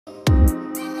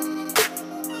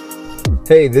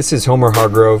Hey, this is Homer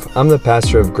Hargrove. I'm the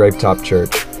pastor of Grapetop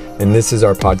Church, and this is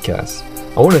our podcast.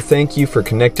 I want to thank you for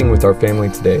connecting with our family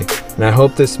today, and I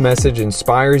hope this message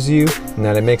inspires you and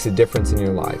that it makes a difference in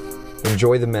your life.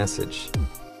 Enjoy the message.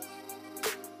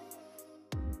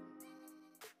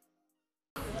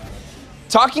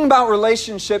 Talking about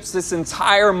relationships this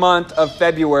entire month of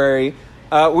February,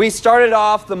 we started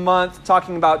off the month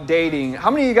talking about dating. How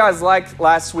many of you guys liked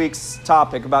last week's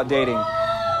topic about dating?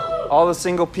 All the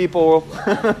single people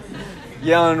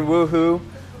yelling woohoo.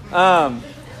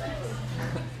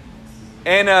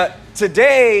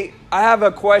 Today, I have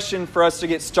a question for us to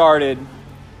get started.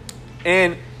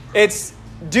 And it's,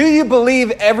 do you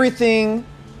believe everything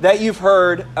that you've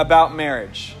heard about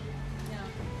marriage?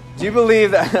 Do you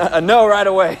believe that? A no right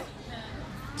away.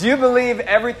 Do you believe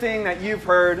everything that you've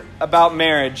heard about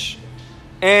marriage?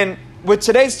 And with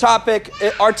today's topic,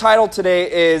 our title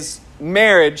today is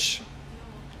Marriage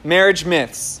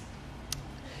Myths.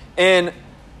 And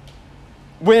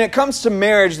when it comes to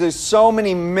marriage, there's so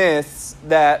many myths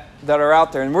that are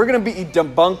out there. And we're going to be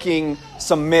debunking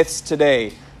some myths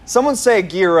today. Someone say,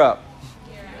 gear up.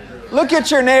 Look at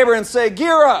your neighbor and say,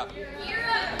 gear up.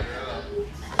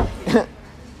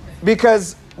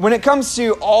 Because when it comes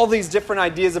to all these different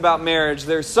ideas about marriage,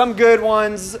 there's some good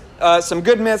ones, some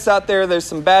good myths out there, there's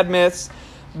some bad myths.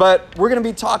 But we're going to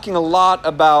be talking a lot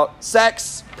about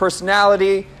sex,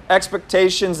 personality,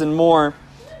 expectations, and more.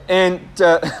 And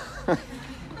the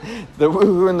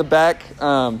woohoo in the back.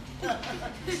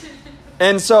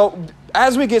 And so,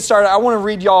 as we get started, I want to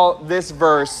read y'all this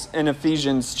verse in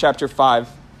Ephesians chapter 5.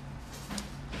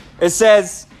 It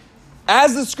says,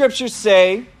 "As the scriptures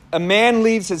say, a man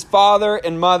leaves his father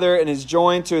and mother and is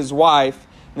joined to his wife,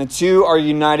 and the two are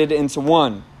united into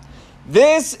one.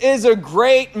 This is a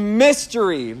great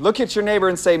mystery." Look at your neighbor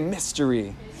and say,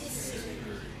 mystery.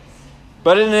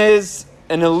 "But it is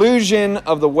an illusion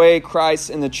of the way Christ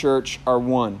and the church are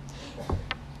one."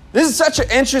 This is such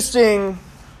an interesting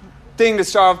thing to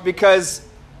start off because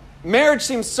marriage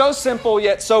seems so simple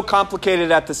yet so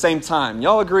complicated at the same time.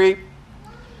 Y'all agree?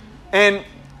 And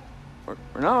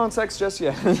we're not on sex just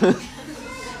yet.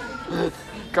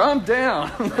 Calm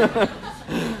down.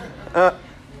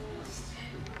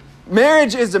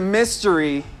 Marriage is a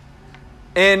mystery,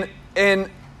 and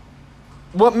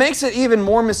what makes it even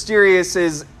more mysterious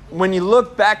is when you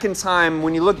look back in time,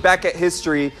 when you look back at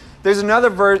history, there's another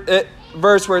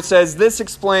verse where it says, "This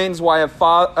explains why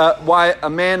a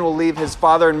man will leave his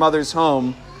father and mother's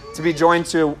home to be joined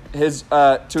to his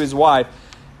wife."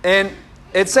 And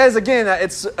it says again that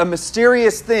it's a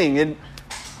mysterious thing. And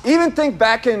even think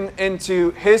back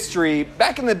into history.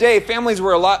 Back in the day, families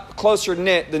were a lot closer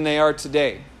knit than they are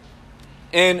today.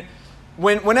 And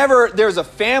whenever there's a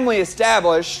family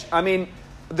established, I mean,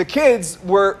 the kids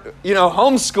were,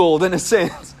 homeschooled in a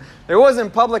sense. There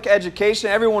wasn't public education.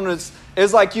 Everyone was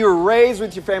like you were raised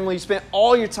with your family. You spent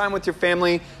all your time with your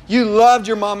family. You loved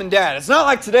your mom and dad. It's not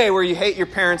like today where you hate your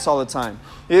parents all the time.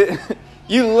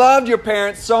 You loved your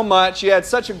parents so much. You had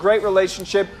such a great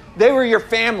relationship. They were your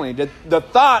family. The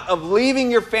thought of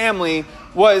leaving your family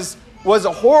was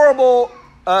a horrible,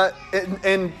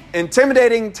 and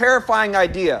intimidating, terrifying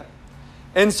idea.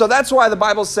 And so that's why the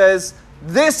Bible says,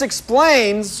 this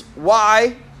explains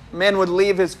why man would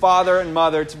leave his father and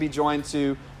mother to be joined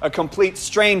to a complete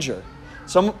stranger.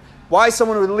 Why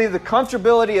someone would leave the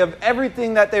comfortability of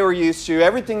everything that they were used to,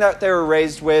 everything that they were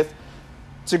raised with,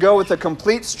 to go with a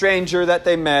complete stranger that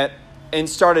they met and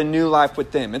start a new life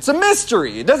with them. It's a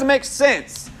mystery. It doesn't make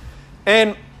sense.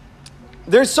 And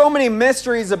there's so many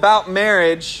mysteries about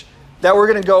marriage that we're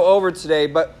going to go over today.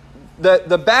 But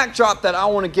the backdrop that I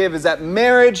want to give is that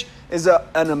marriage is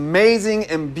an amazing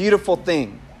and beautiful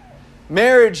thing.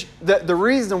 Marriage, the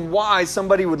reason why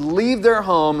somebody would leave their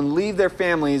home and leave their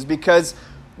family is because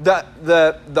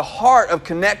the heart of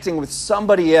connecting with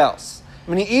somebody else.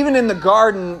 I mean, even in the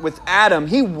garden with Adam,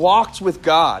 he walked with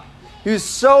God. He was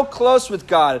so close with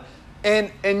God.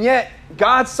 And yet,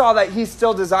 God saw that he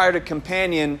still desired a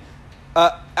companion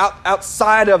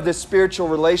outside of this spiritual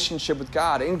relationship with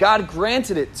God. And God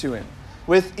granted it to him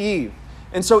with Eve.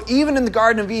 And so even in the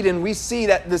Garden of Eden, we see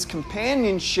that this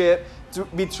companionship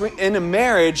in a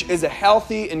marriage is a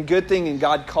healthy and good thing, and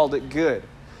God called it good.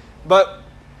 But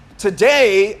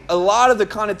today, a lot of the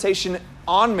connotation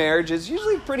on marriage is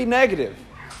usually pretty negative.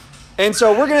 And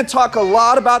so we're going to talk a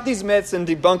lot about these myths and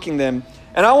debunking them.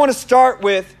 And I want to start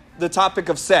with the topic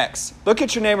of sex. Look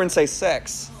at your neighbor and say,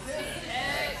 sex.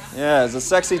 Yeah, it's a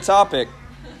sexy topic.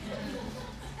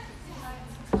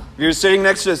 If you're sitting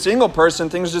next to a single person,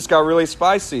 things just got really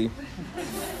spicy.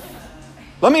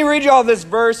 Let me read you all this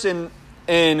verse in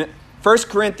 1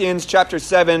 Corinthians chapter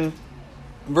 7,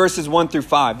 verses 1 through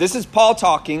 5. This is Paul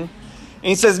talking. And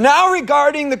he says, now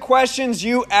regarding the questions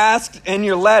you asked in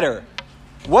your letter.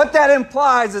 What that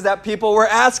implies is that people were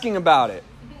asking about it.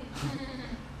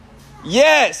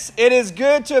 Yes, it is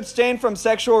good to abstain from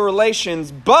sexual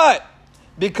relations, but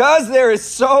because there is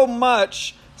so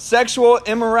much sexual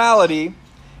immorality,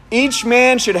 each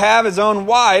man should have his own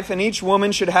wife, and each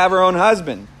woman should have her own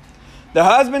husband. The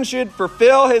husband should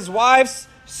fulfill his wife's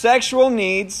sexual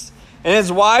needs, and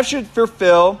his wife should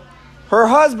fulfill her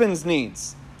husband's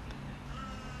needs.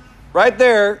 Right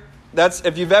there, that's,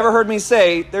 if you've ever heard me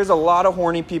say, there's a lot of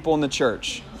horny people in the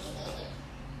church.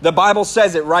 The Bible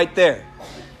says it right there.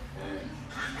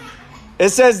 It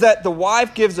says that the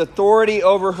wife gives authority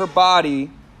over her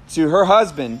body to her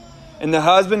husband, and the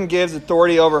husband gives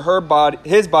authority over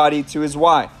his body to his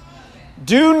wife.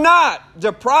 Do not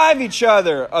deprive each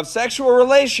other of sexual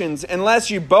relations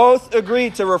unless you both agree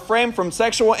to refrain from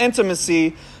sexual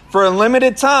intimacy for a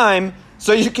limited time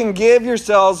so you can give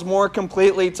yourselves more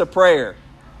completely to prayer.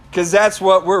 Because that's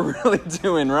what we're really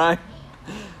doing, right?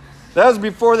 That was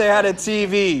before they had a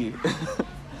TV.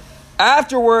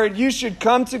 Afterward, you should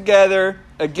come together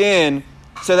again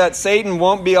so that Satan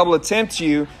won't be able to tempt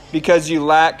you because you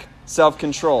lack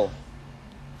self-control.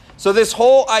 So this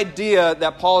whole idea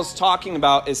that Paul is talking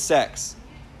about is sex.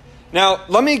 Now,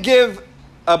 let me give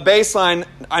a baseline.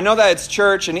 I know that it's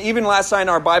church, and even last night in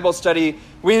our Bible study,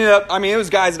 we ended up, it was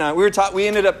guys and I, we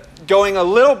ended up going a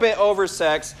little bit over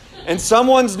sex, and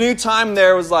someone's new time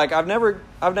there was like, I've never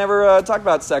talked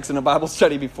about sex in a Bible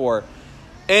study before.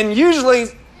 And usually,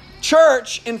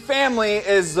 church and family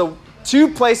is the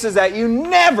two places that you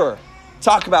never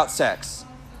talk about sex.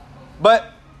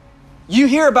 But you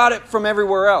hear about it from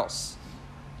everywhere else.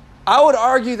 I would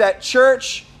argue that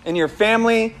church and your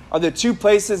family are the two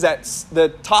places that the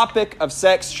topic of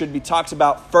sex should be talked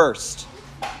about first.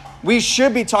 We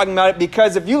should be talking about it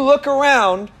because if you look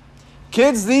around,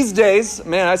 kids these days,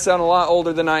 man, I sound a lot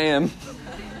older than I am.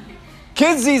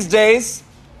 Kids these days,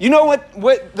 you know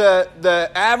what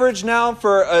the average now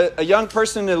for a young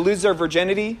person to lose their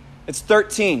virginity? It's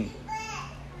 13.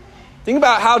 Think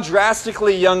about how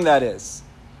drastically young that is.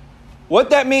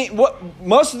 What that means,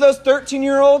 most of those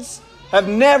 13-year-olds have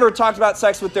never talked about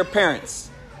sex with their parents.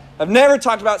 Have never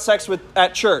talked about sex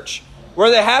at church. Where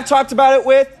they have talked about it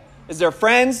with is their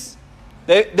friends.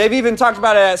 They've even talked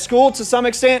about it at school to some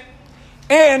extent.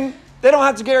 And they don't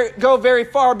have to go very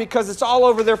far because it's all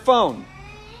over their phone.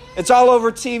 It's all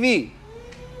over TV.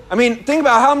 I mean, think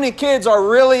about how many kids are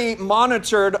really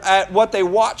monitored at what they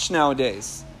watch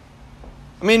nowadays.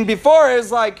 I mean, before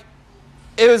it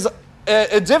was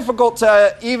difficult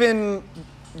to even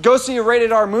go see a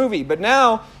rated R movie. But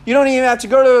now, you don't even have to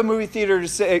go to a movie theater to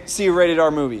see a rated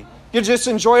R movie. You just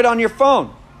enjoy it on your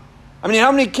phone. I mean,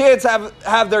 how many kids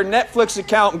have their Netflix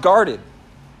account guarded?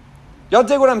 Y'all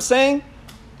dig what I'm saying?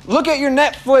 Look at your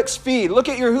Netflix feed. Look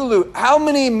at your Hulu. How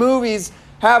many movies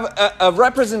have a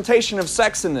representation of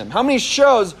sex in them? How many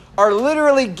shows are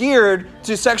literally geared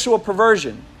to sexual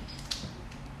perversion?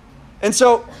 And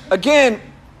so, again,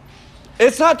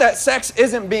 it's not that sex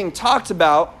isn't being talked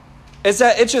about. It's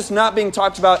that it's just not being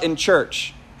talked about in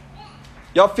church.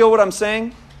 Y'all feel what I'm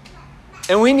saying?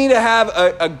 And we need to have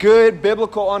a good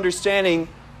biblical understanding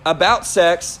about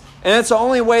sex. And it's the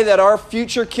only way that our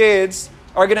future kids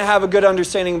are going to have a good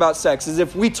understanding about sex is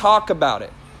if we talk about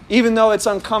it, even though it's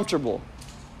uncomfortable.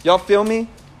 Y'all feel me?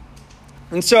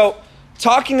 And so,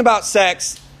 talking about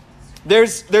sex,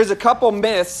 there's a couple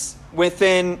myths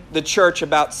within the church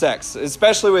about sex,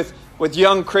 especially with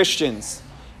young Christians.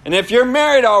 And if you're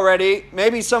married already,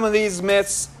 maybe some of these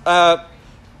myths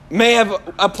may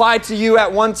have applied to you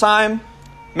at one time.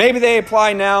 Maybe they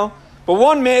apply now. But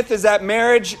one myth is that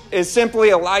marriage is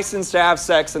simply a license to have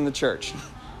sex in the church.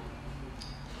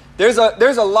 There's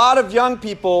a lot of young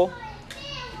people,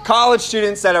 college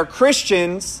students that are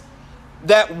Christians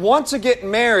that want to get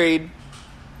married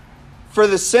for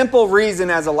the simple reason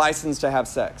as a license to have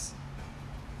sex.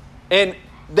 And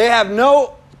they have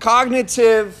no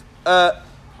cognitive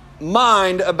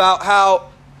mind about how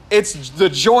it's the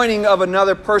joining of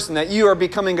another person, that you are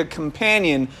becoming a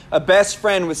companion, a best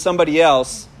friend with somebody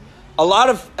else. A lot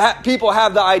of people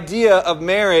have the idea of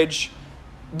marriage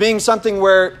being something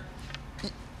where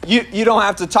you don't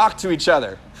have to talk to each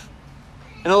other.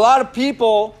 And a lot of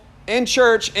people in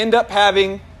church end up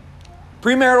having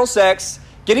premarital sex,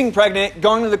 getting pregnant,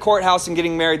 going to the courthouse, and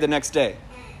getting married the next day.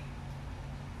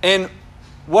 And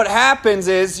what happens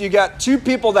is you got two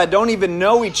people that don't even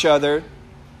know each other.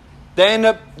 They end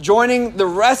up joining the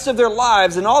rest of their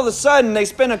lives, and all of a sudden they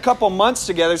spend a couple months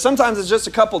together. Sometimes it's just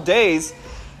a couple days,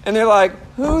 and they're like,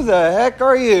 who the heck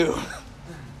are you?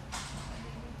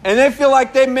 And they feel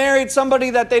like they married somebody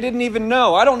that they didn't even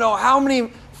know. I don't know how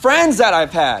many friends that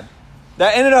I've had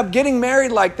that ended up getting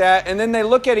married like that, and then they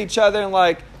look at each other and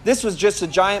like, this was just a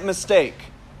giant mistake.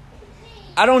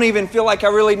 I don't even feel like I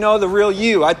really know the real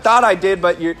you. I thought I did,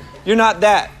 but you're not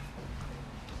that.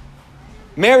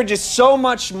 Marriage is so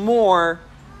much more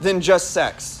than just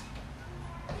sex.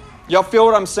 Y'all feel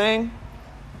what I'm saying?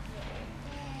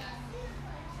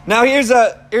 Now here's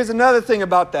another thing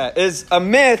about that. Is a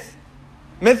myth.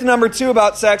 Myth number 2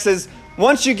 about sex is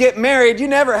once you get married, you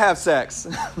never have sex.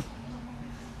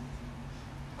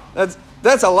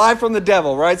 That's a lie from the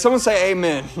devil, right? Someone say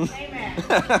amen.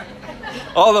 Amen.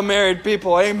 All the married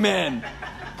people, amen.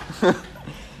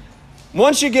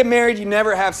 Once you get married, you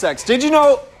never have sex. Did you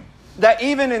know that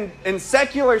even in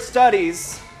secular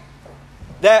studies,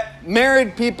 that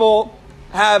married people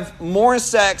have more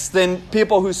sex than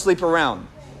people who sleep around?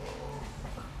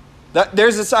 That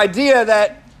there's this idea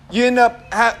that you end up,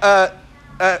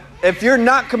 if you're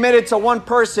not committed to one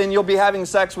person, you'll be having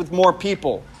sex with more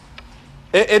people.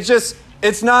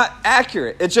 It's not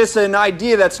accurate. It's just an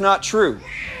idea that's not true.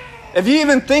 If you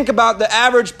even think about the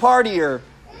average partier,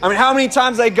 I mean, how many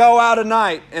times they go out at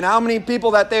night and how many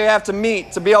people that they have to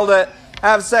meet to be able to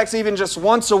have sex even just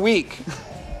once a week,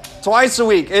 twice a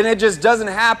week, and it just doesn't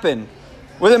happen.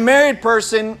 With a married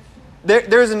person,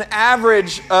 there's an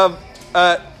average of,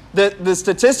 the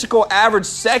statistical average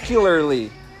secularly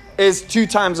is 2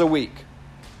 times a week.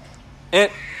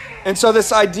 And so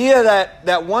this idea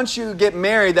that once you get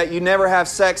married that you never have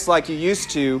sex like you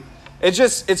used to, it's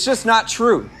just not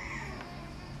true.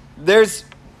 It's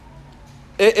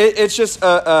just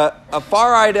a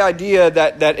far-right idea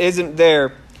that isn't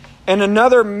there. And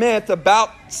another myth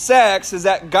about sex is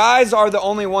that guys are the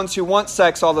only ones who want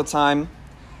sex all the time,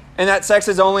 and that sex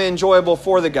is only enjoyable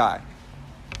for the guy.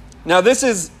 Now this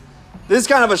is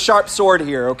kind of a sharp sword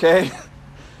here, okay?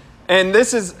 And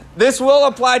this will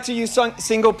apply to you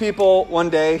single people one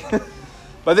day,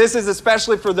 but this is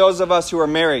especially for those of us who are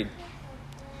married.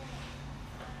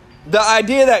 The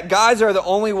idea that guys are the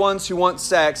only ones who want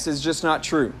sex is just not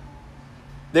true.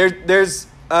 If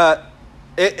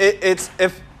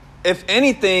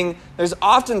anything, there's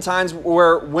oftentimes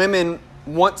where women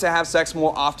want to have sex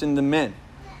more often than men,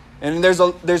 and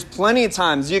there's plenty of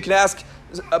times you can ask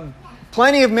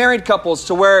plenty of married couples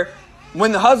to where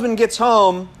when the husband gets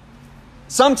home,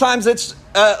 sometimes it's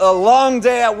a long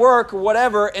day at work or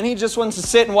whatever, and he just wants to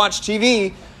sit and watch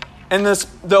TV. And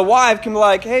the wife can be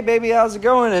like, hey, baby, how's it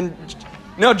going? And,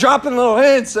 dropping little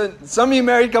hints. And some of you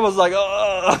married couples like,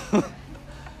 oh,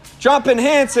 dropping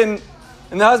hints. And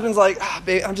the husband's like,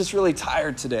 babe, I'm just really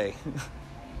tired today.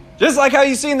 Just like how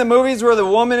you see in the movies where the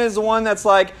woman is the one that's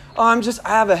like, oh, I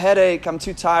have a headache. I'm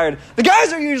too tired. The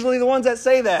guys are usually the ones that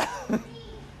say that.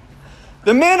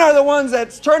 The men are the ones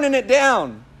that's turning it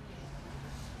down.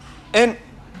 And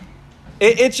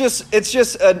it's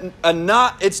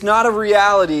not a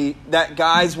reality that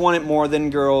guys want it more than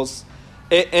girls.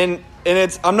 I'm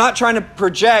not trying to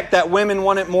project that women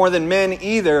want it more than men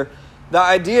either. The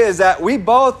idea is that we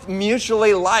both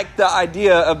mutually like the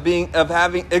idea of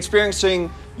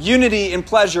experiencing unity and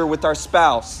pleasure with our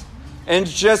spouse. And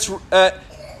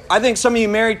I think some of you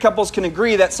married couples can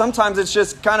agree that sometimes it's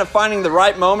just kind of finding the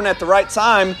right moment at the right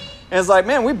time. And it's like,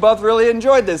 man, we both really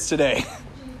enjoyed this today.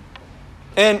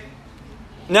 And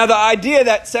now the idea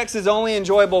that sex is only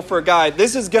enjoyable for a guy,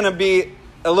 this is going to be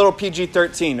a little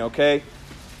PG-13, okay?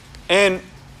 And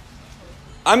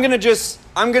I'm going to just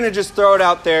throw it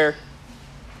out there.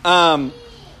 And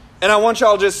I want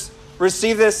y'all to just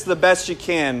receive this the best you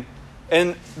can.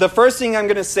 And the first thing I'm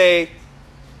going to say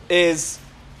is,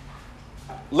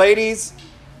 ladies,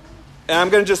 and I'm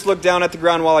going to just look down at the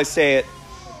ground while I say it.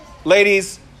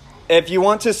 Ladies, if you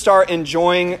want to start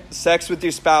enjoying sex with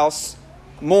your spouse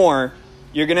more,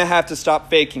 you're going to have to stop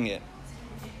faking it.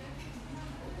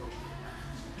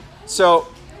 So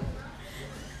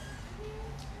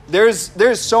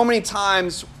there's so many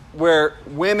times where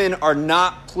women are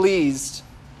not pleased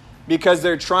because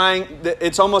they're trying,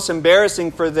 it's almost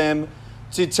embarrassing for them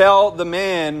to tell the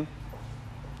man,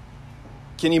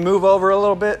 can you move over a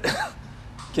little bit?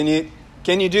 Can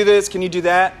you do this? Can you do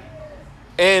that?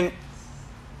 And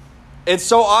it's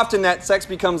so often that sex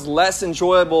becomes less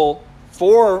enjoyable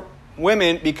for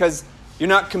women because you're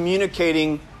not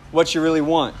communicating what you really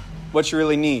want, what you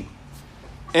really need.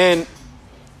 And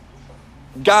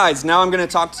guys, now I'm going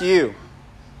to talk to you.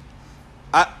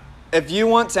 If you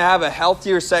want to have a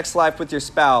healthier sex life with your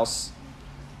spouse,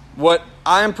 what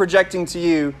I'm projecting to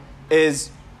you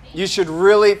is you should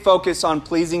really focus on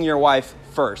pleasing your wife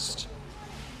first.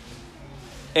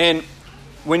 And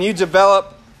when you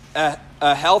develop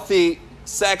a healthy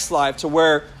sex life to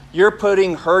where you're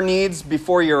putting her needs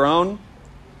before your own,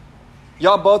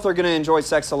 y'all both are going to enjoy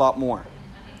sex a lot more.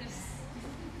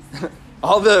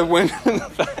 All the women,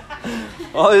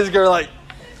 all these girls are like,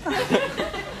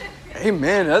 hey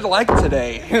man, I like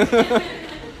today.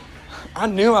 I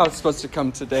knew I was supposed to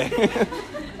come today.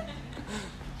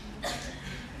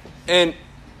 And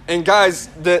guys,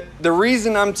 the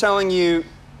reason I'm telling you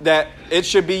that it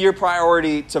should be your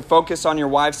priority to focus on your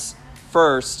wives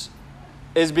first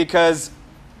is because,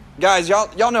 guys,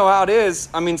 y'all know how it is.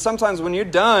 I mean, sometimes when you're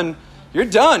done.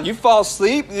 You fall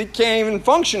asleep. You can't even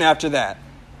function after that.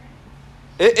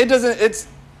 It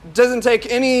doesn't take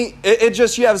any. It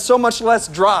just, you have so much less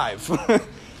drive.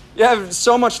 You have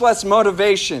so much less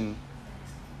motivation.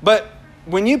 But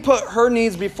when you put her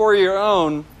needs before your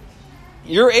own,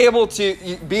 you're able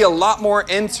to be a lot more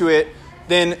into it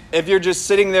than if you're just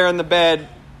sitting there in the bed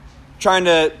trying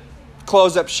to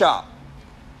close up shop.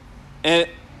 And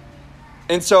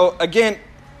so again,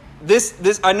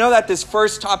 this I know that this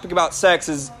first topic about sex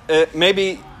is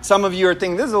maybe some of you are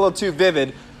thinking this is a little too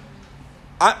vivid.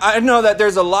 I know that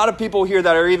there's a lot of people here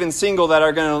that are even single that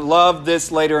are going to love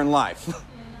this later in life.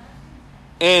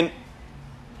 And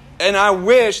I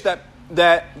wish that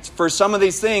for some of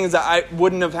these things that I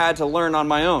wouldn't have had to learn on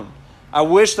my own. I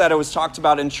wish that it was talked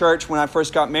about in church when I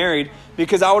first got married,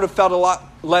 because I would have felt a lot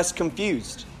less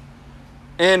confused.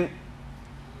 And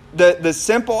the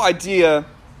simple idea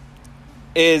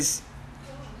is,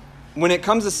 when it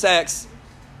comes to sex,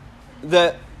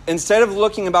 that instead of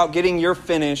looking about getting your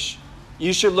finish,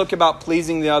 you should look about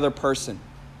pleasing the other person.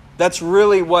 That's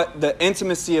really what the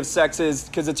intimacy of sex is,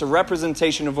 because it's a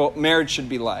representation of what marriage should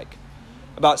be like.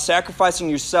 About sacrificing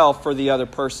yourself for the other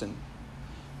person.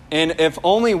 And if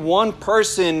only one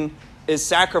person is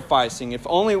sacrificing, if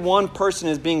only one person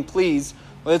is being pleased,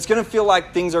 well, it's going to feel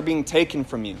like things are being taken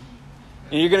from you.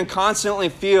 And you're going to constantly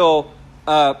feel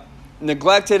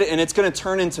neglected, and it's going to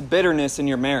turn into bitterness in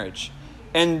your marriage.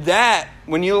 And that,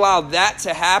 when you allow that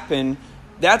to happen,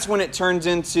 that's when it turns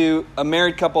into a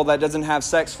married couple that doesn't have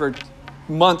sex for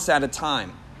months at a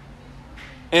time.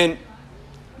 And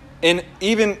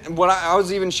even what I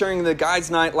was even sharing the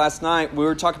guys' night last night, we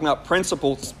were talking about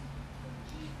principles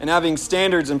and having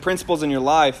standards and principles in your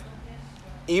life.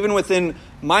 Even within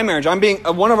my marriage,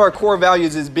 one of our core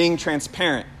values is being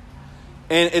transparent.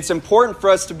 And it's important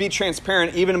for us to be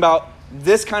transparent even about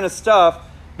this kind of stuff,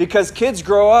 because kids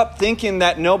grow up thinking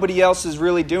that nobody else is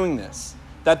really doing this.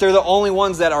 That they're the only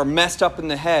ones that are messed up in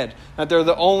the head. That they're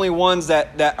the only ones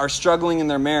that are struggling in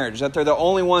their marriage. That they're the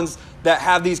only ones that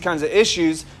have these kinds of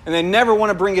issues, and they never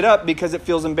want to bring it up because it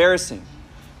feels embarrassing.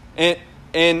 And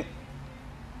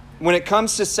when it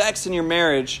comes to sex in your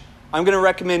marriage, I'm going to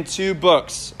recommend 2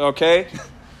 books, okay?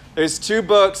 There's 2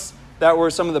 books that were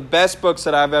some of the best books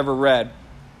that I've ever read.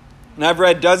 And I've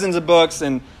read dozens of books,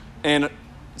 and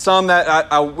some that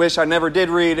I wish I never did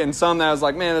read, and some that I was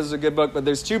like, man, this is a good book. But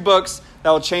there's 2 books that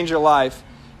will change your life.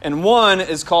 And one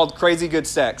is called Crazy Good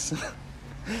Sex.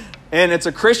 And it's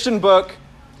a Christian book.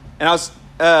 And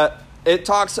it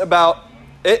talks about,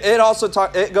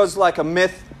 it goes like a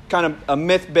myth, kind of a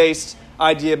myth-based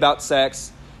idea about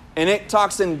sex. And it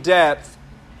talks in depth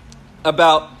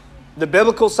about the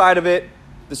biblical side of it,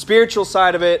 the spiritual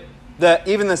side of it,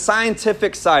 even the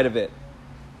scientific side of it.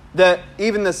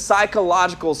 Even the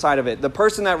psychological side of it. The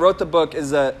person that wrote the book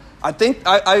is I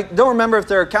don't remember if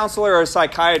they're a counselor or a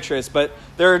psychiatrist, but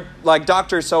they're like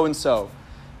Dr. So-and-so.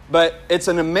 But it's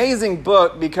an amazing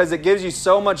book because it gives you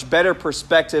so much better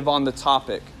perspective on the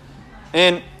topic.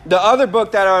 And the other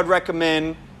book that I would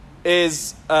recommend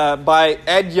is by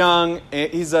Ed Young.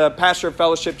 He's a pastor of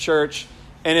Fellowship Church,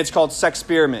 and it's called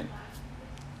Sexperiment.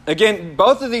 Again,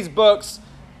 both of these books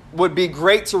would be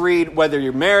great to read, whether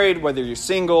you're married, whether you're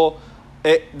single.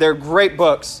 They're great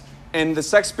books. And the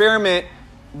Sexperiment,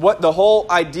 what the whole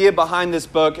idea behind this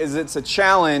book is, it's a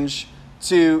challenge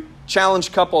to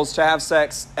challenge couples to have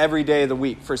sex every day of the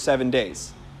week for 7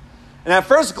 days. And at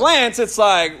first glance, it's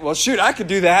like, well, shoot, I could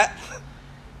do that.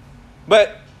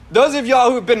 But those of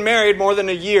y'all who've been married more than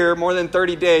a year, more than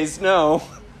 30 days, know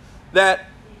that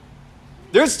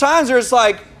there's times where it's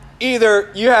like,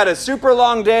 either you had a super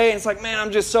long day and it's like, man,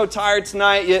 I'm just so tired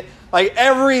tonight. Like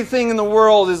everything in the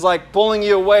world is like pulling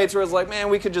you away. It's where it's like, man,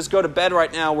 we could just go to bed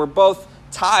right now. We're both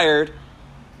tired.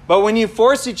 But when you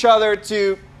force each other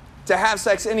to have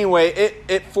sex anyway,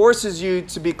 it forces you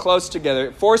to be close together.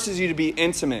 It forces you to be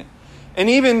intimate. And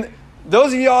even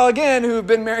those of y'all, again, who have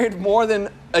been married more than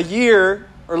a year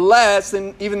or less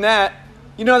than even that,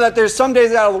 you know that there's some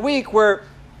days out of the week where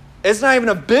it's not even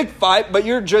a big fight, but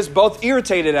you're just both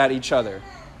irritated at each other.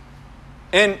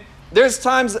 And there's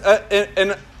times,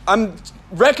 and I'm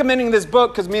recommending this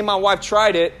book because me and my wife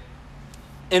tried it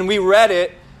and we read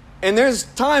it. And there's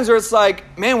times where it's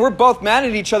like, man, we're both mad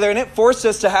at each other, and it forced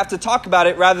us to have to talk about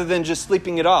it rather than just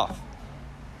sleeping it off.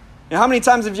 And how many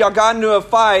times have y'all gotten into a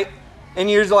fight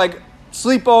and you're like,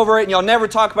 sleep over it and y'all never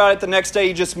talk about it the next day,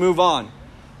 you just move on?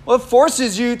 Well, it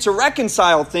forces you to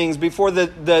reconcile things before the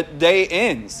day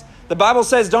ends. The Bible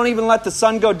says don't even let the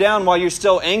sun go down while you're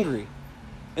still angry.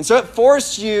 And so it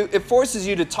forces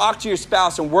you to talk to your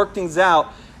spouse and work things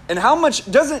out. And how much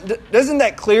doesn't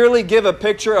that clearly give a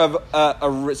picture of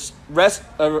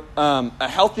a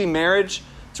healthy marriage,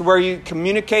 to where you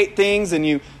communicate things and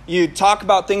you talk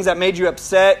about things that made you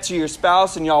upset to your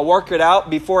spouse and y'all work it out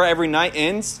before every night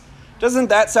ends? Doesn't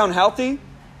that sound healthy?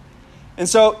 And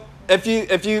so if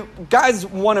you guys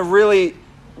want to really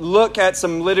look at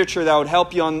some literature that would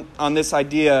help you on this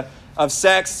idea of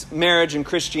sex, marriage, and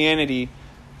Christianity,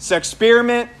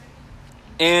 Sexperiment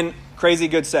and Crazy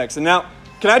Good Sex. And now,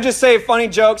 can I just say a funny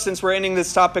joke since we're ending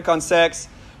this topic on sex?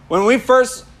 When we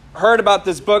first heard about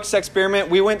this book, Sexperiment,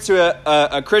 we went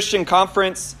to a Christian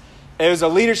conference. It was a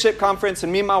leadership conference,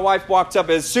 and me and my wife walked up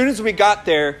as soon as we got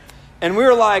there, and we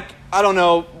were like, I don't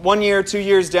know, 1 year, 2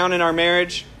 years down in our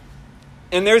marriage,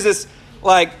 and there's this,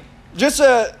 like,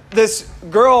 this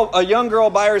girl, a young girl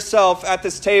by herself at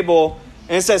this table,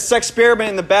 and it says Sexperiment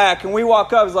in the back, and we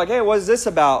walk up, it's like, hey, what is this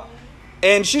about?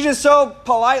 And she just so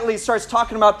politely starts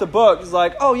talking about the book. It's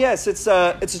like, oh yes, it's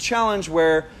a challenge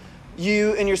where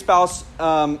you and your spouse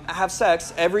have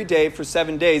sex every day for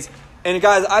 7 days. And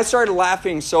guys, I started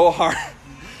laughing so hard.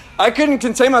 I couldn't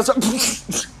contain myself.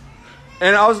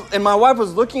 And my wife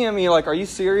was looking at me like, are you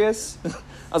serious?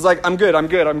 I was like, I'm good.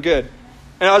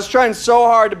 And I was trying so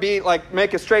hard to be like,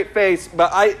 make a straight face,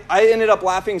 but I ended up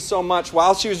laughing so much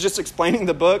while she was just explaining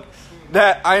the book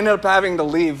that I ended up having to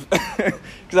leave because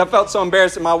I felt so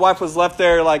embarrassed. And my wife was left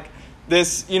there like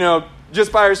this,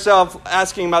 just by herself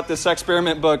asking about this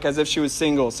Sexperiment book as if she was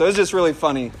single. So it was just really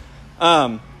funny.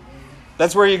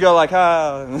 That's where you go like,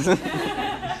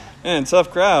 man,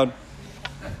 tough crowd.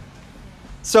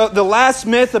 So the last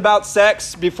myth about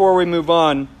sex before we move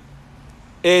on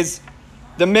is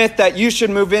the myth that you should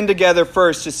move in together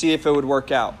first to see if it would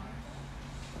work out.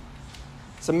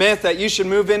 It's a myth that you should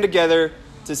move in together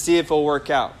to see if it'll work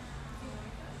out.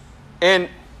 And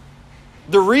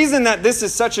the reason that this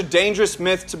is such a dangerous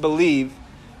myth to believe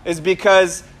is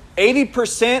because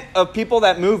 80% of people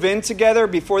that move in together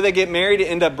before they get married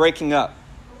end up breaking up.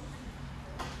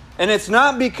 And it's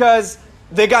not because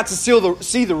they got to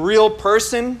see the real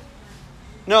person.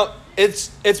 No,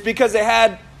 it's because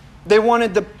they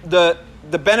wanted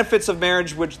the benefits of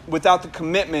marriage without the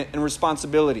commitment and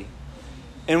responsibility.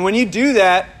 And when you do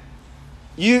that,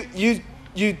 you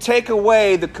take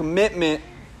away the commitment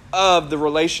of the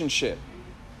relationship.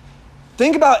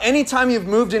 Think about any time you've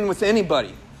moved in with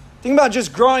anybody. Think about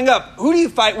just growing up. Who do you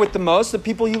fight with the most? The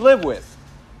people you live with.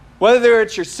 Whether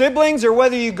it's your siblings or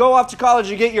whether you go off to college,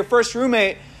 you get your first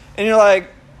roommate, and you're like,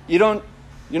 you're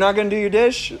not going to do your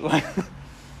dish? Like,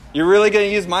 you're really going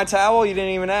to use my towel? You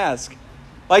didn't even ask.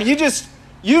 Like,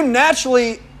 you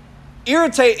naturally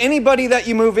irritate anybody that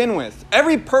you move in with.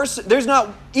 Every person, there's not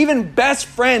even best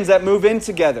friends that move in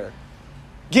together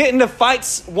get into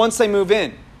fights once they move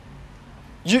in.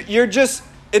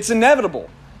 It's inevitable.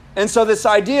 And so this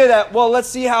idea that, well, let's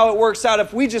see how it works out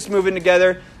if we just move in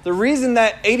together. The reason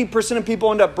that 80% of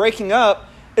people end up breaking up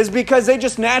is because they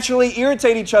just naturally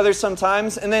irritate each other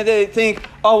sometimes, and then they think,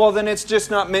 oh, well, then it's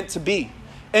just not meant to be.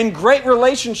 And great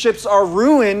relationships are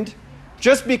ruined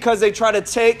just because they try to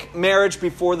take marriage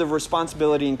before the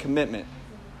responsibility and commitment.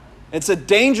 It's a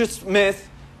dangerous myth,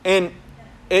 and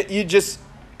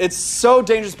it's so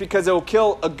dangerous because it will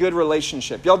kill a good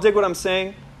relationship. Y'all dig what I'm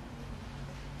saying?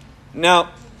 Now,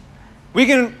 we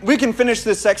can finish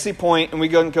this sexy point and we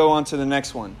can go on to the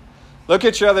next one. Look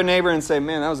at your other neighbor and say,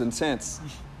 man, that was intense.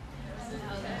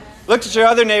 Look at your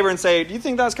other neighbor and say, do you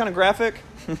think that was kind of graphic?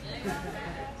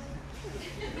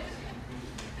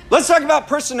 Let's talk about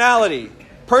personality.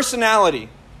 Personality.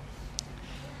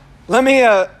 Let me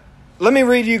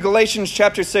read you Galatians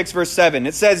chapter 6, verse 7.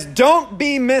 It says, don't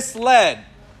be misled.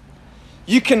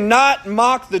 You cannot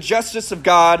mock the justice of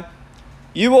God.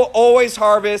 You will always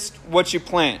harvest what you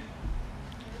plant.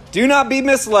 Do not be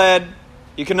misled.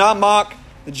 You cannot mock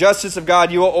the justice of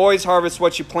God. You will always harvest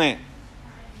what you plant.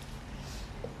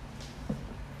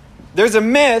 There's a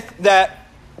myth that,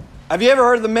 have you ever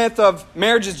heard of the myth of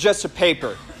marriage is just a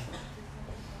paper?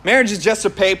 Marriage is just a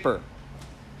paper.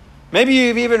 Maybe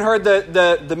you've even heard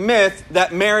the myth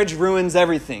that marriage ruins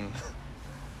everything.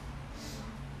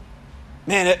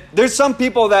 Man, there's some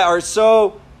people that are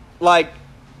so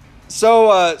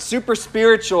super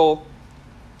spiritual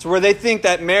to where they think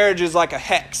that marriage is like a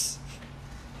hex.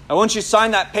 And once you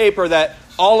sign that paper, that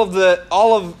all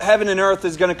of heaven and earth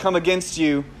is going to come against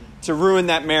you to ruin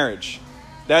that marriage.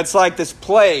 That's like this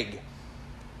plague.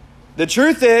 The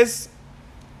truth is,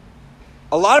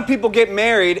 a lot of people get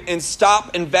married and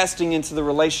stop investing into the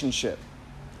relationship.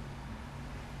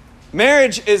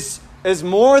 Marriage is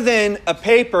more than a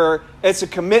paper, it's a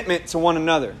commitment to one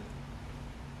another.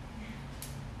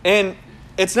 And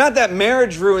it's not that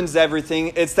marriage ruins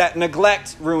everything, it's that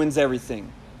neglect ruins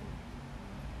everything.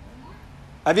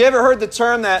 Have you ever heard the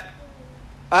term that,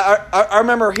 I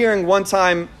remember hearing one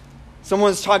time, someone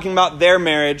was talking about their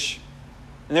marriage,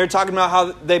 and they were talking about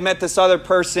how they met this other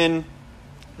person,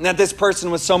 and that this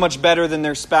person was so much better than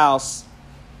their spouse.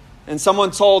 And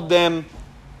someone told them,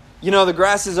 you know, the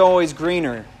grass is always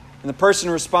greener. And the person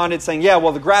responded saying, yeah,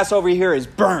 well, the grass over here is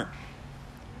burnt.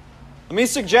 Let me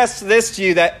suggest this to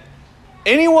you, that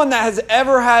anyone that has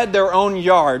ever had their own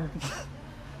yard,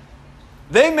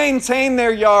 they maintain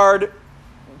their yard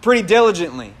pretty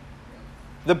diligently.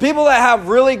 The people that have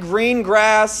really green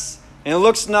grass and it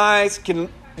looks nice, can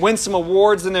win some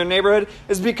awards in their neighborhood,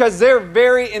 is because they're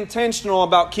very intentional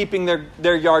about keeping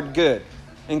their yard good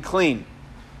and clean.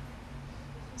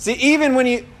 See, even when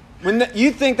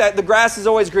you think that the grass is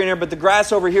always greener, but the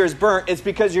grass over here is burnt, it's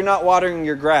because you're not watering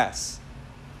your grass.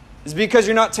 It's because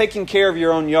you're not taking care of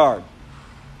your own yard.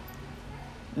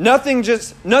 Nothing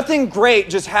great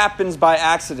just happens by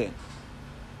accident.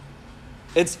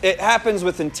 It happens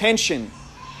with intention.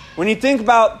 When you think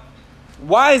about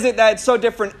why is it that it's so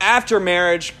different after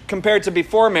marriage compared to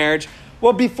before marriage?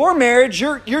 Well, before marriage,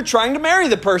 you're trying to marry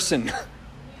the person.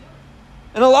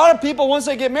 And a lot of people, once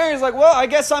they get married, is like, well, I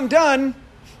guess I'm done.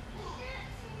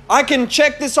 I can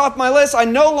check this off my list. I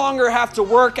no longer have to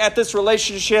work at this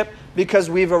relationship because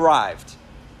we've arrived.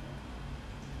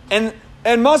 And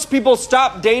most people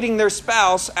stop dating their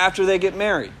spouse after they get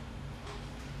married.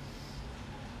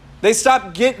 They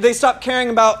stop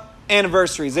caring about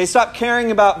anniversaries. They stop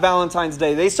caring about Valentine's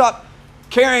Day. They stop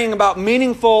caring about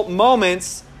meaningful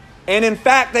moments. And in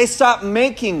fact, they stop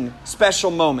making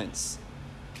special moments.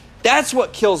 That's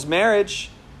what kills marriage.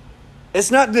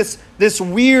 It's not this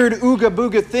weird ooga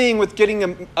booga thing with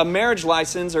getting a marriage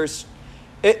license.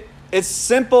 It's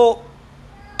simple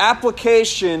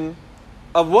application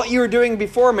of what you were doing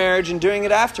before marriage and doing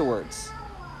it afterwards.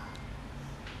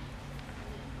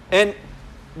 And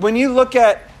when you look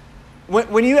at,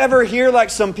 when you ever hear like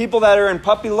some people that are in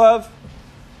puppy love,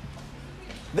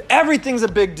 everything's a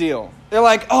big deal. They're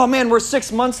like, oh man, we're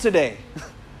 6 months today.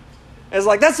 It's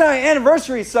like, that's not an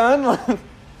anniversary, son.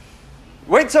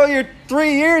 Wait till you're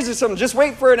 3 years or something. Just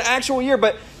wait for an actual year.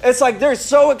 But it's like they're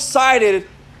so excited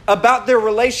about their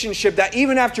relationship that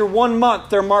even after 1 month,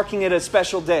 they're marking it a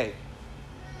special day.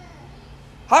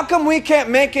 How come we can't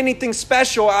make anything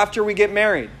special after we get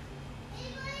married?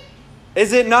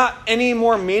 Is it not any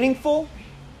more meaningful?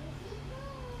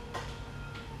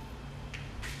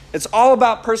 It's all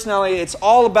about personality. It's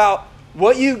all about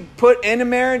what you put into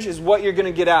marriage is what you're going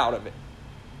to get out of it.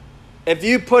 If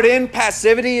you put in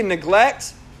passivity and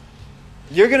neglect,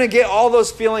 you're going to get all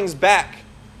those feelings back.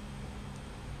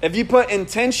 If you put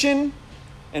intention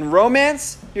and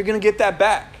romance, you're going to get that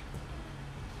back.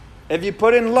 If you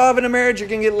put in love in a marriage, you're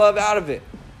going to get love out of it.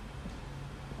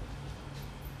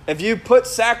 If you put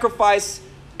sacrifice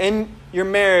in your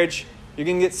marriage, you're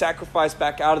going to get sacrifice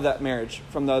back out of that marriage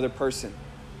from the other person.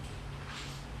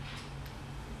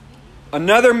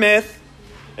 Another myth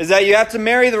is that you have to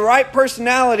marry the right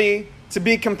personality to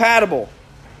be compatible.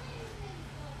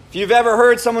 If you've ever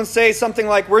heard someone say something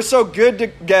like, we're so good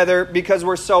together because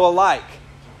we're so alike.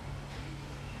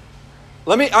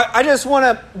 I just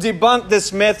want to debunk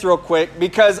this myth real quick,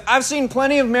 because I've seen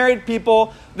plenty of married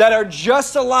people that are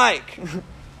just alike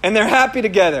and they're happy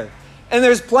together. And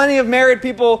there's plenty of married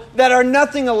people that are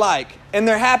nothing alike and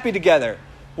they're happy together.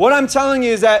 What I'm telling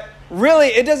you is that really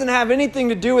it doesn't have anything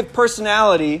to do with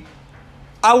personality.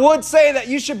 I would say that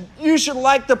you should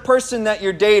like the person that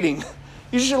you're dating.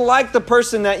 You should like the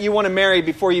person that you want to marry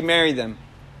before you marry them.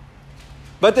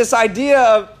 But this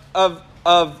idea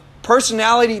of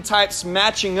personality types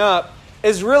matching up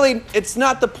is really, it's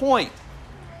not the point.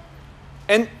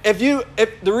 And if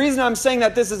the reason I'm saying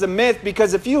that this is a myth,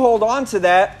 because if you hold on to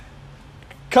that,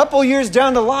 a couple years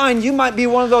down the line, you might be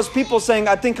one of those people saying,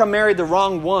 I think I married the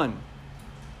wrong one.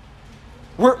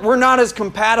 We're not as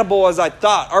compatible as I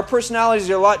thought. Our personalities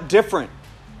are a lot different.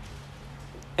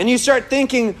 And you start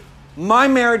thinking, my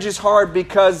marriage is hard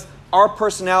because our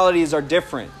personalities are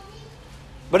different.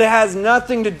 But it has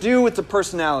nothing to do with the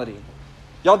personality.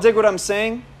 Y'all dig what I'm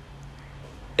saying?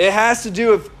 It has to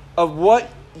do with what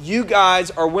you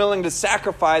guys are willing to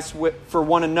sacrifice for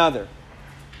one another.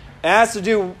 It has to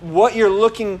do what you're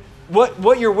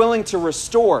willing to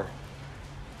restore.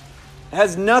 It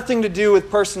has nothing to do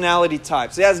with personality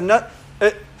types. It has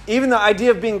even the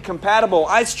idea of being compatible.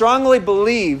 I strongly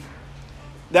believe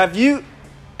that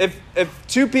if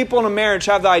two people in a marriage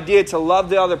have the idea to love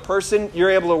the other person,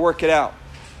 you're able to work it out.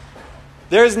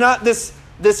 There's not this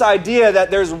idea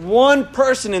that there's one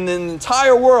person in the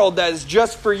entire world that is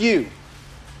just for you.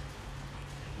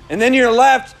 And then you're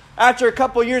left after a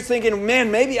couple of years thinking,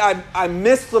 man, maybe I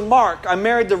missed the mark. I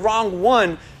married the wrong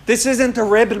one. This isn't the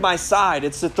rib in my side.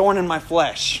 It's the thorn in my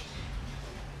flesh.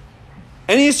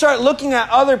 And you start looking at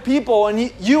other people,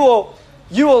 and you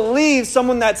will leave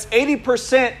someone that's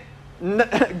 80%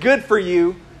 good for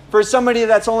you for somebody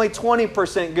that's only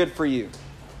 20% good for you.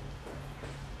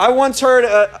 I once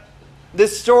heard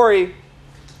this story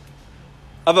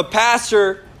of a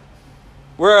pastor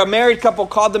where a married couple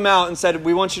called them out and said,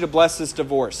 we want you to bless this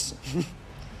divorce.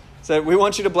 Said, we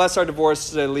want you to bless our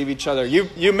divorce to leave each other.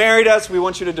 You married us, we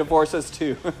want you to divorce us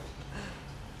too.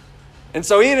 And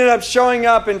so he ended up showing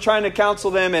up and trying to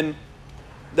counsel them. And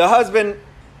the husband,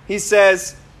 he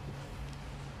says,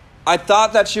 I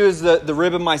thought that she was the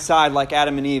rib of my side like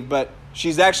Adam and Eve, but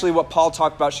she's actually what Paul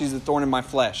talked about. She's the thorn in my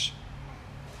flesh.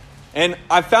 And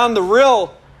I found the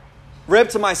real rib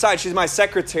to my side. She's my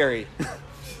secretary.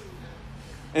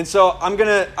 And so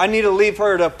I need to leave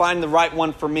her to find the right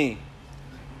one for me.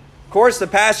 Of course, the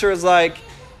pastor is like,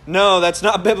 no, that's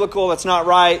not biblical. That's not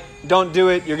right. Don't do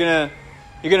it. You're gonna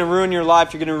ruin your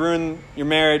life. You're gonna ruin your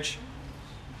marriage.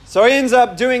 So he ends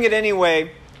up doing it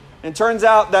anyway. And it turns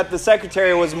out that the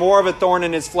secretary was more of a thorn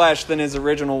in his flesh than his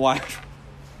original wife.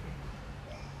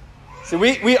 So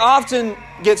we often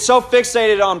get so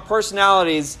fixated on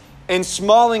personalities and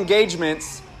small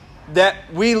engagements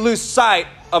that we lose sight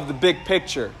of the big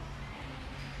picture.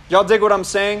 Y'all dig what I'm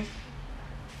saying?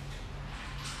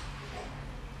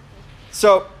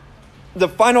 So, the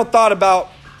final thought about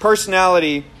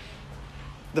personality,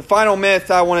 the final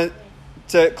myth I wanted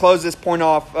to close this point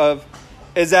off of,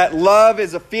 is that love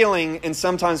is a feeling, and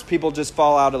sometimes people just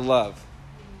fall out of love.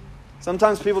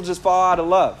 Sometimes people just fall out of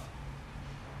love.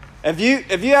 If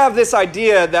you have this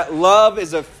idea that love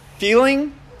is a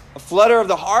feeling, a flutter of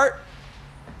the heart,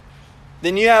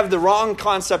 then you have the wrong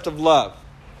concept of love.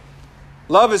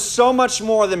 Love is so much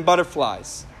more than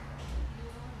butterflies.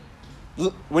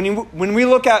 When we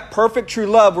look at perfect true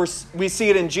love, we see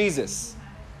it in Jesus.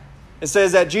 It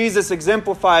says that Jesus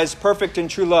exemplifies perfect and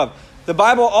true love. The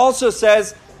Bible also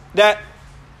says that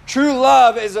true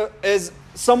love is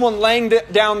someone laying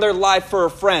down their life for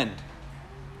a friend.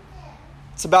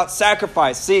 It's about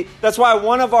sacrifice. See, that's why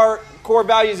one of our core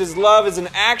values is love is an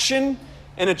action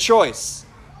and a choice.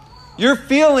 Your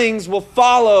feelings will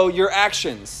follow your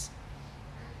actions.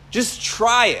 Just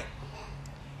try it.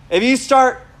 If you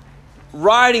start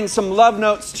writing some love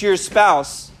notes to your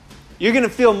spouse, you're going to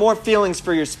feel more feelings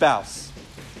for your spouse.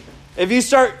 If you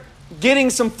start getting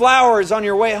some flowers on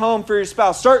your way home for your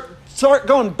spouse, start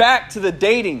going back to the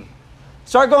dating.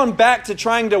 Start going back to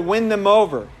trying to win them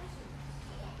over.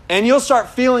 And you'll start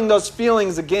feeling those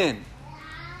feelings again.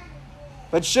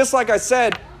 But it's just like I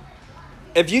said,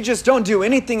 if you just don't do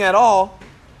anything at all,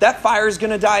 that fire is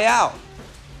going to die out.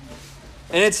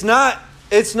 And it's not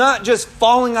just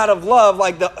falling out of love,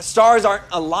 like the stars aren't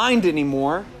aligned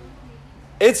anymore.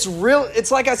 It's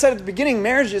like I said at the beginning,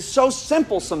 marriage is so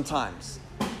simple sometimes.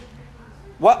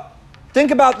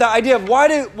 Think about the idea of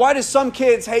why do some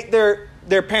kids hate their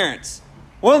parents?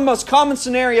 One of the most common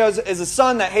scenarios is a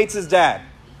son that hates his dad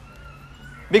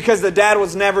because the dad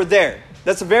was never there.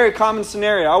 That's a very common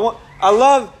scenario. I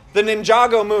love the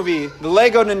Ninjago movie, the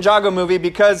Lego Ninjago movie,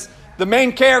 because the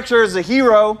main character is a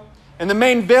hero and the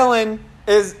main villain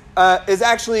is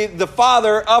actually the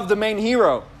father of the main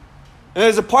hero. And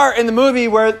there's a part in the movie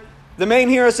where the main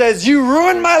hero says, "You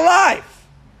ruined my life."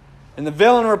 And the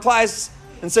villain replies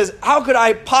and says, "How could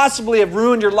I possibly have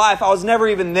ruined your life? I was never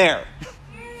even there."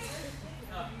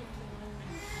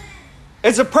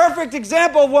 It's a perfect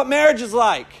example of what marriage is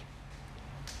like.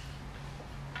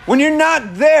 When you're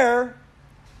not there,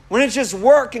 when it's just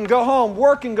work and go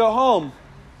home,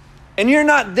 and you're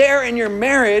not there in your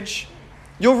marriage,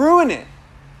 you'll ruin it.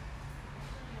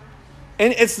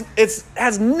 And it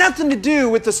has nothing to do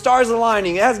with the stars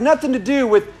aligning. It has nothing to do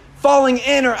with falling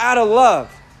in or out of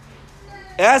love.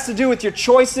 It has to do with your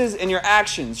choices and your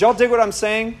actions. Y'all dig what I'm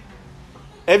saying?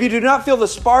 If you do not feel the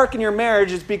spark in your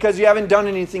marriage, it's because you haven't done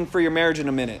anything for your marriage in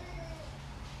a minute.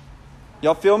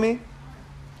 Y'all feel me?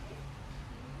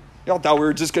 Y'all thought we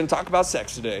were just going to talk about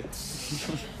sex today.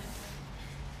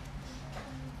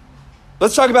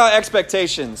 Let's talk about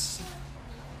expectations.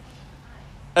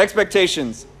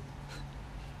 Expectations.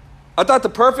 I thought the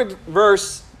perfect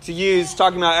verse to use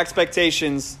talking about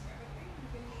expectations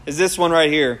is this one right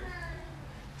here. It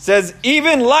says,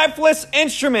 even lifeless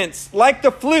instruments like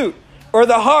the flute or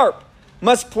the harp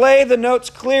must play the notes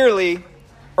clearly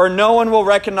or no one will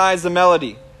recognize the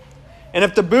melody. And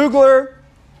if the bugler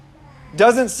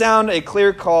doesn't sound a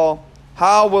clear call,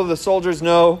 how will the soldiers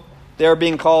know they are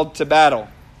being called to battle?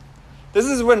 This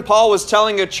is when Paul was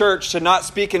telling a church to not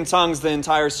speak in tongues the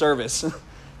entire service,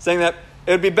 saying that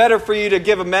it would be better for you to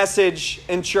give a message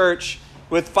in church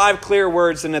with 5 clear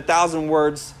words than 1,000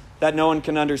 words that no one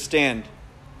can understand.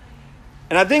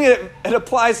 And I think it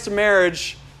applies to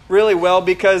marriage really well,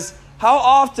 because how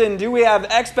often do we have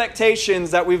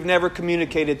expectations that we've never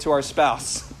communicated to our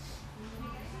spouse?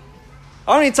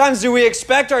 How many times do we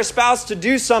expect our spouse to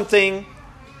do something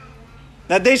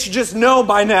that they should just know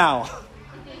by now?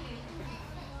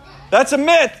 That's a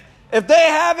myth. If they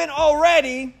haven't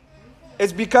already,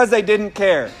 it's because they didn't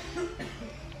care.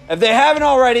 If they haven't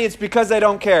already, it's because they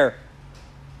don't care.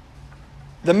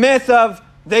 The myth of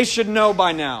they should know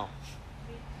by now.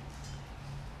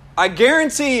 I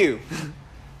guarantee you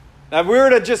that if we were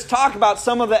to just talk about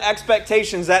some of the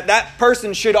expectations that that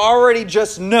person should already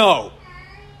just know,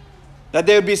 that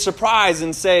they would be surprised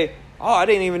and say, oh, I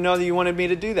didn't even know that you wanted me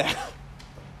to do that.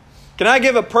 Can I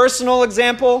give a personal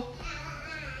example?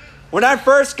 When I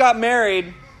first got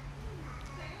married,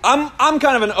 I'm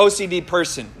kind of an OCD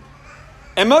person.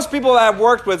 And most people that I've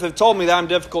worked with have told me that I'm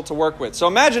difficult to work with. So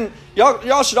imagine,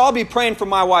 y'all should all be praying for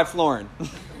my wife, Lauren.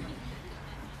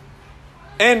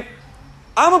 And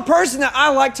I'm a person that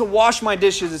I like to wash my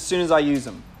dishes as soon as I use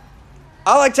them.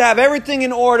 I like to have everything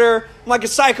in order. I'm like a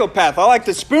psychopath. I like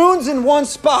the spoons in one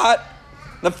spot,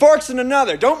 the forks in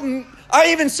another.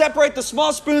 I even separate the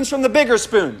small spoons from the bigger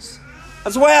spoons.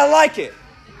 That's the way I like it.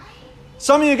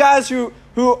 Some of you guys who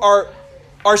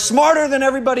are smarter than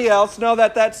everybody else know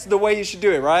that that's the way you should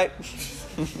do it, right?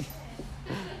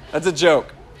 That's a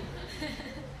joke.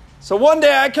 So one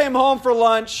day I came home for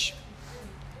lunch,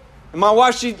 and my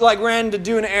wife, she ran to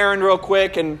do an errand real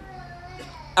quick, and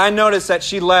I noticed that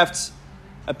she left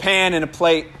a pan and a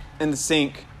plate in the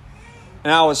sink,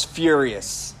 and I was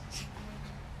furious.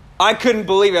 I couldn't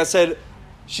believe it. I said,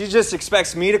 she just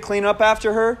expects me to clean up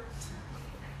after her?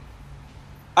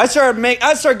 I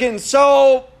started getting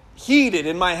so heated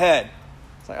in my head.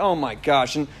 It's like, oh my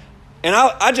gosh. And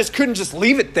I just couldn't just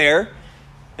leave it there.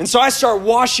 And so I start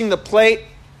washing the plate,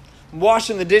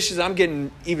 washing the dishes. I'm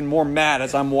getting even more mad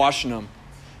as I'm washing them.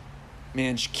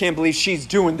 Man, she can't believe she's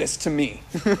doing this to me.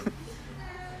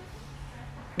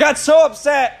 Got so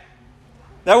upset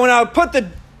that when I would put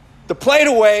the plate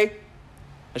away,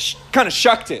 I kind of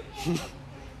shucked it.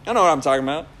 I know what I'm talking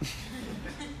about.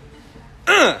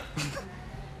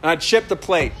 I chipped the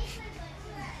plate.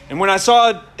 And when I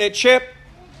saw it chip,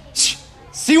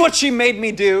 see what she made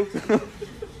me do?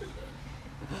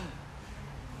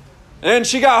 And then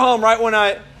she got home right when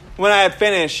I had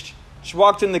finished. She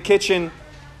walked in the kitchen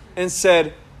and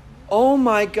said, oh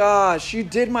my gosh, you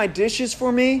did my dishes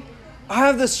for me? I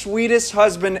have the sweetest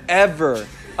husband ever.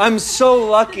 I'm so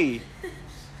lucky.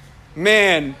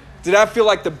 Man, did I feel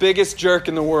like the biggest jerk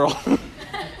in the world.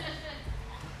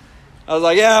 I was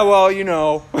like, yeah, well, you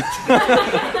know.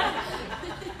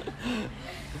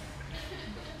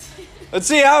 But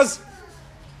see,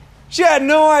 she had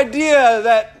no idea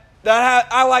that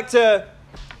I like to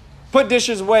put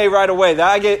dishes away right away,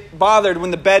 that I get bothered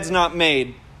when the bed's not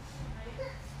made.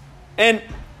 And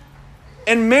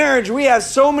in marriage, we have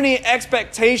so many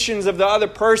expectations of the other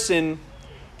person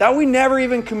that we never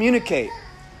even communicate.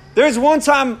 There's one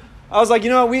time I was like,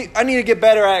 I need to get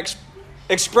better at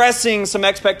expressing some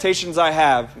expectations I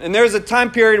have. And there's a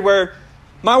time period where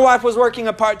my wife was working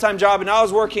a part-time job and I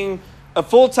was working a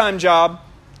full-time job.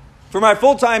 For my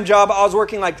full-time job, I was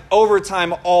working like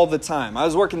overtime all the time. I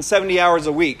was working 70 hours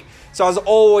a week. So I was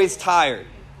always tired.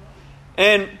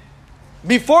 And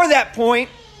before that point,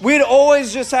 we'd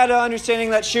always just had an understanding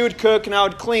that she would cook and I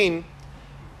would clean.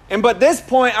 But this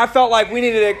point, I felt like we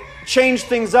needed to change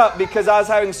things up because I was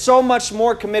having so much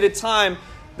more committed time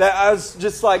that I was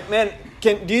just like, man,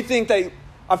 do you think that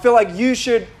I feel like you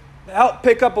should help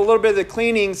pick up a little bit of the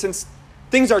cleaning since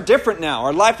things are different now.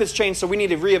 Our life has changed, so we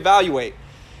need to reevaluate.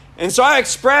 And so I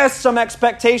expressed some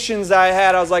expectations that I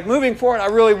had. I was like, moving forward, I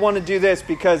really want to do this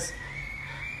because,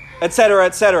 et cetera,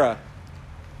 et cetera.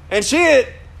 And she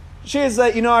is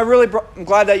like, I'm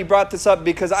glad that you brought this up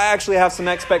because I actually have some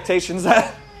expectations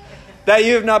that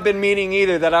you have not been meeting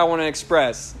either that I want to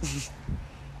express.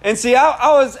 And see,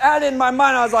 I was at it in my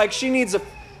mind. I was like, she needs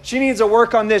to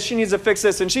work on this. She needs to fix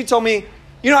this. And she told me,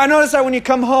 I noticed that when you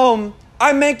come home,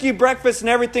 I make you breakfast and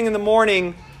everything in the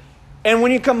morning, and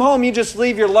when you come home, you just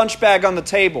leave your lunch bag on the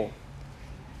table.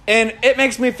 And it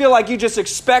makes me feel like you just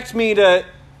expect me to,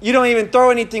 you don't even throw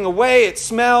anything away, it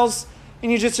smells,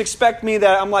 and you just expect me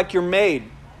that I'm like your maid.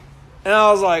 And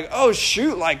I was like, oh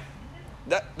shoot, like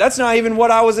that's not even what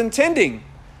I was intending.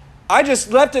 I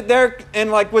just left it there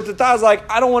and like with the thought, I was like,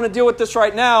 I don't want to deal with this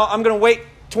right now. I'm going to wait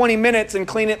 20 minutes and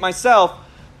clean it myself.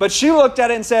 But she looked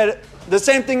at it and said the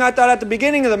same thing I thought at the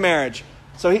beginning of the marriage.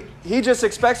 So he just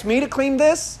expects me to clean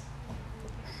this?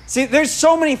 See, there's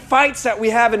so many fights that we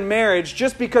have in marriage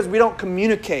just because we don't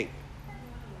communicate.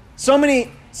 So many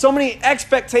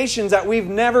expectations that we've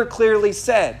never clearly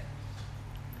said.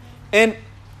 And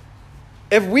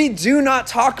if we do not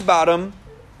talk about them,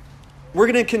 we're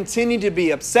going to continue to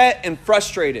be upset and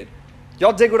frustrated.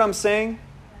 Y'all dig what I'm saying?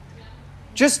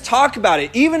 Just talk about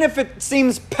it. Even if it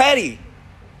seems petty,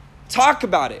 talk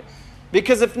about it.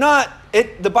 Because if not,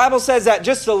 the Bible says that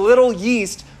just a little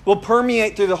yeast will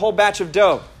permeate through the whole batch of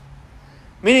dough.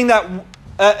 Meaning that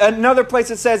another place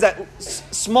it says that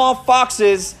small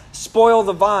foxes spoil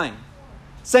the vine.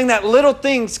 Saying that little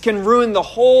things can ruin the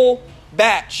whole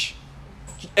batch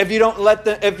if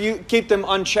you keep them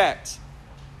unchecked.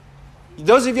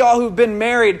 Those of y'all who've been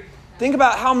married, think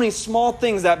about how many small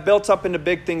things that built up into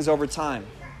big things over time.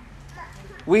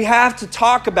 We have to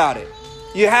talk about it.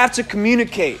 You have to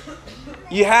communicate.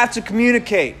 You have to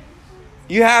communicate.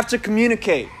 You have to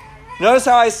communicate. Notice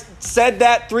how I said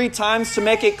that 3 times to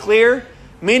make it clear?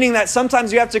 Meaning that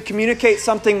sometimes you have to communicate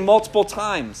something multiple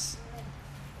times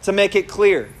to make it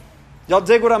clear. Y'all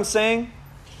dig what I'm saying?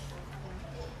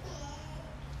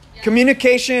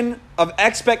 Communication of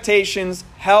expectations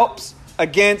helps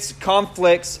against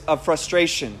conflicts of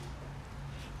frustration.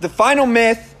 The final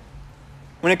myth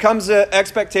when it comes to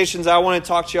expectations I want to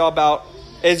talk to you all about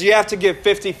is you have to give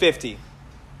 50-50.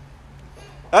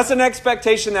 That's an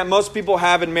expectation that most people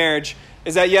have in marriage,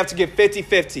 is that you have to give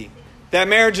 50-50. That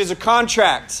marriage is a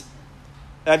contract.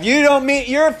 If you don't meet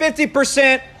your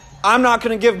 50%, I'm not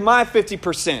going to give my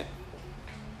 50%.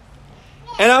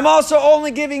 And I'm also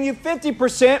only giving you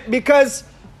 50% because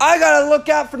I got to look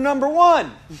out for number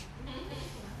one.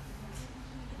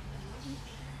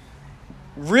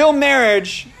 Real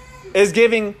marriage is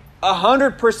giving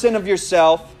 100% of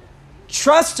yourself,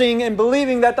 trusting and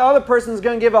believing that the other person is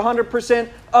going to give 100%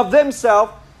 of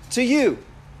themselves to you.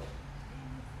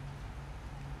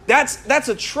 That's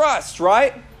a trust,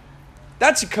 right?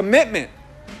 That's a commitment.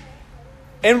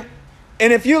 And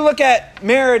if you look at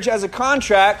marriage as a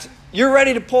contract, you're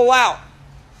ready to pull out.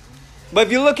 But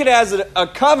if you look at it as a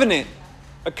covenant,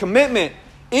 a commitment,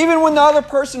 even when the other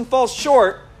person falls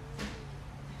short,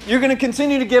 you're going to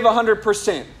continue to give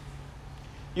 100%.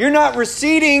 You're not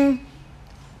receding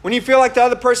when you feel like the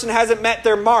other person hasn't met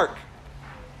their mark.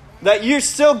 That you're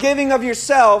still giving of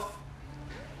yourself,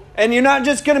 and you're not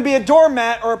just going to be a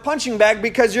doormat or a punching bag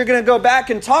because you're going to go back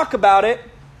and talk about it,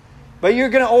 but you're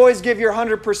going to always give your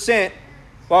 100%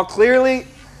 while clearly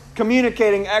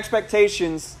communicating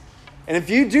expectations. And if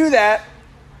you do that,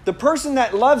 the person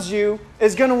that loves you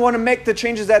is going to want to make the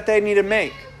changes that they need to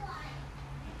make.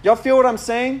 Y'all feel what I'm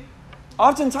saying?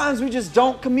 Oftentimes we just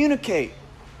don't communicate.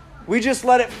 We just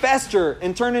let it fester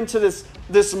and turn into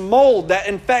this mold that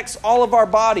infects all of our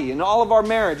body and all of our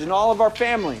marriage and all of our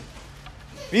family.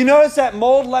 If you notice that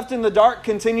mold left in the dark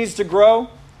continues to grow,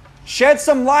 shed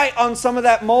some light on some of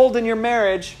that mold in your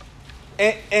marriage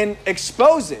and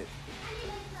expose it.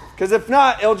 Because if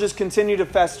not, it'll just continue to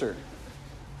fester.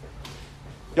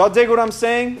 Y'all dig what I'm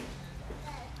saying?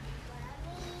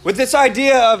 With this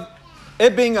idea of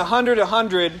it being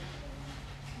 100-100,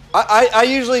 I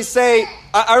usually say,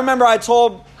 I remember I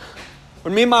told,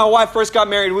 when me and my wife first got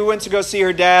married, we went to go see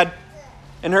her dad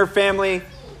and her family.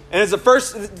 And it's the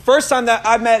first time that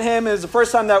I met him. It was the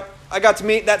first time that I got to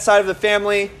meet that side of the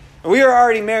family. And we were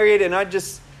already married, and I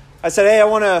said, hey, I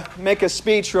want to make a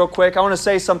speech real quick. I want to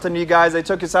say something to you guys. They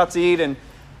took us out to eat, and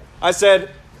I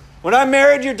said, when I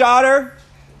married your daughter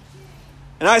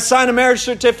and I signed a marriage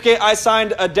certificate, I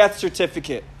signed a death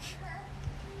certificate.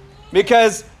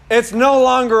 Because it's no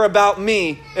longer about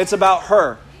me, it's about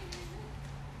her.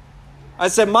 I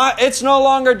said, it's no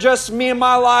longer just me and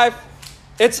my life,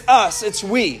 it's us, it's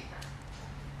we.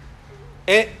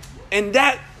 And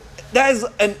that is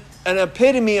an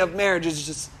epitome of marriage. Is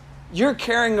just, you're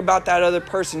caring about that other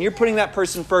person. You're putting that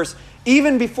person first,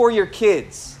 even before your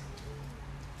kids.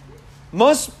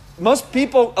 Most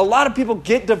people, a lot of people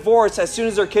get divorced as soon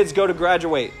as their kids go to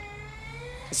graduate.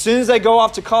 As soon as they go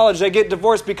off to college, they get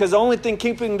divorced because the only thing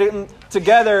keeping them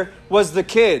together was the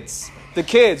kids. The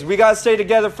kids. We got to stay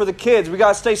together for the kids. We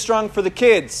got to stay strong for the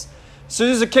kids. As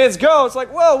soon as the kids go, it's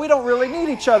like, well, we don't really need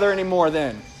each other anymore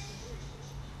then.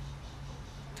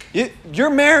 Your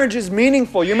marriage is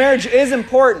meaningful. Your marriage is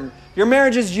important. Your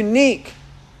marriage is unique.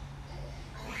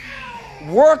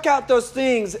 Work out those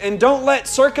things and don't let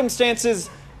circumstances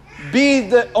be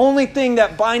the only thing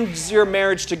that binds your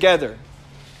marriage together.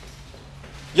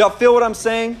 Y'all feel what I'm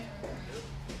saying?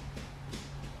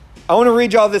 I want to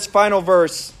read y'all this final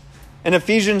verse in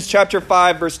Ephesians chapter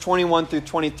 5, verse 21 through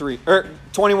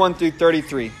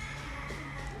 33.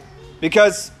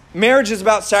 Because marriage is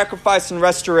about sacrifice and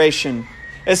restoration.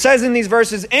 It says in these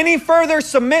verses, any further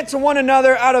submit to one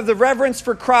another out of the reverence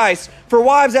for Christ. For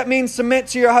wives, that means submit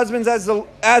to your husbands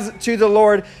as to the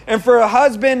Lord. And for a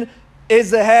husband is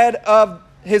the head of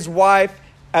his wife,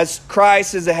 as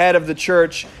Christ is the head of the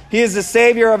church. He is the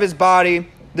Savior of his body,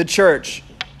 the church.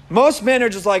 Most men are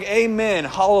just like, amen,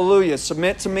 hallelujah,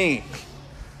 submit to me.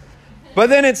 But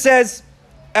then it says,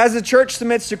 as the church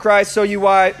submits to Christ, so you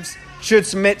wives should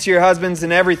submit to your husbands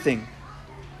in everything.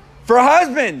 For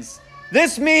husbands,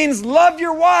 this means love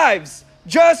your wives,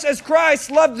 just as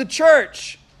Christ loved the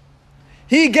church.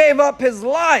 He gave up his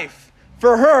life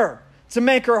for her to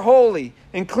make her holy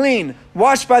and clean,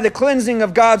 washed by the cleansing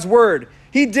of God's word.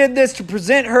 He did this to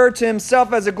present her to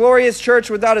himself as a glorious church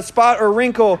without a spot or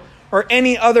wrinkle or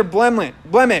any other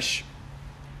blemish.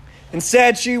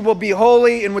 Instead, she will be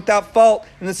holy and without fault.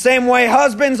 In the same way,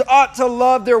 husbands ought to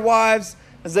love their wives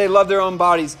as they love their own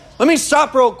bodies. Let me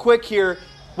stop real quick here.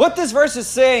 What this verse is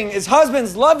saying is,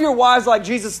 husbands, love your wives like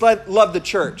Jesus loved the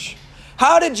church.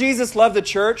 How did Jesus love the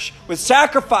church? With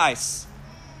sacrifice.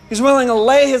 He's willing to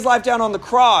lay his life down on the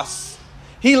cross.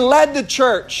 He led the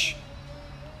church.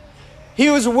 He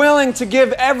was willing to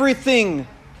give everything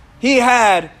he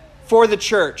had for the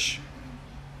church.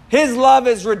 His love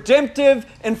is redemptive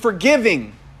and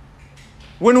forgiving.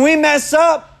 When we mess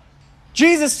up,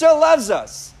 Jesus still loves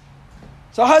us.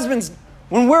 So husbands,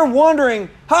 when we're wondering,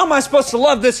 how am I supposed to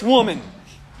love this woman?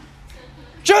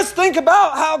 Just think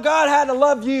about how God had to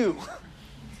love you.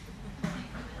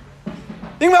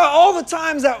 Think about all the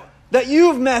times that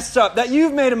you've messed up, that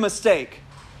you've made a mistake.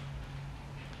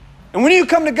 And when you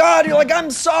come to God, you're like,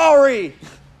 I'm sorry.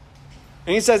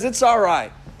 And He says, it's all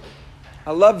right.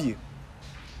 I love you.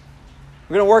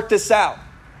 We're going to work this out.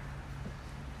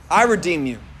 I redeem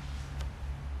you.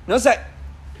 Notice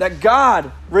that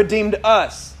God redeemed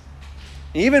us.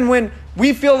 Even when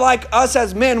we feel like us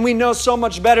as men, we know so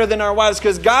much better than our wives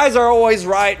because guys are always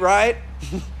right?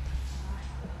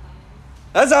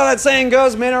 That's how that saying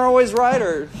goes, men are always right.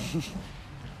 Or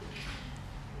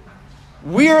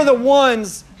we are the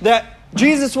ones that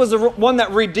Jesus was the one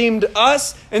that redeemed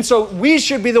us, and so we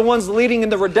should be the ones leading in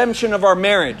the redemption of our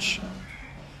marriage.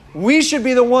 We should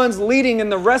be the ones leading in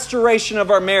the restoration of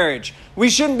our marriage. We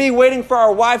shouldn't be waiting for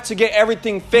our wife to get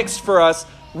everything fixed for us.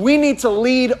 We need to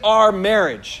lead our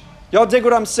marriage. Y'all dig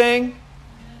what I'm saying?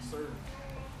 Yes, sir.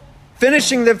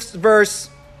 Finishing this verse,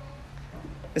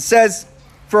 it says,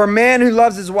 for a man who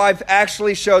loves his wife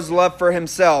actually shows love for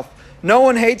himself. No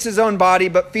one hates his own body,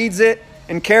 but feeds it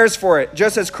and cares for it,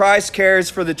 just as Christ cares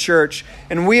for the church.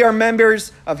 And we are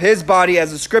members of his body,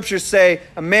 as the scriptures say,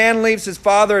 a man leaves his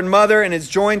father and mother and is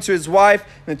joined to his wife,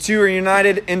 and the two are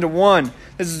united into one.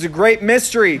 This is a great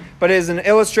mystery, but it is an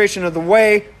illustration of the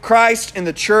way Christ and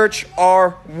the church are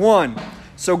one.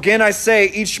 So again I say,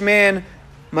 each man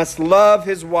must love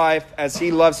his wife as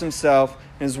he loves himself,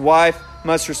 and his wife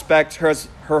must respect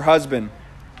her husband.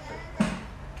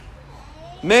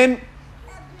 Men,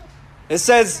 it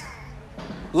says,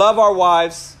 love our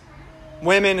wives.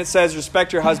 Women, it says,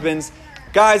 respect your husbands.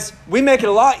 Guys, we make it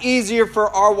a lot easier for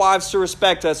our wives to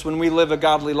respect us when we live a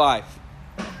godly life.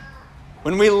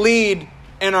 When we lead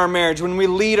in our marriage, when we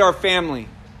lead our family.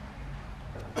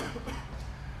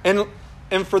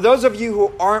 And for those of you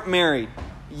who aren't married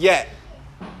yet,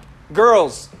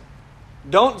 girls,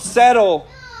 don't settle.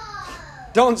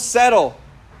 Don't settle.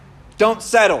 Don't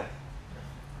settle.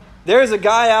 There's a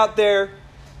guy out there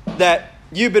that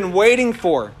you've been waiting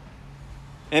for.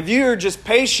 And if you're just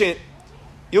patient,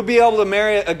 you'll be able to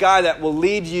marry a guy that will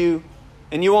lead you,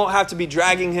 and you won't have to be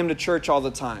dragging him to church all the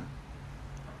time.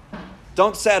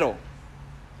 Don't settle.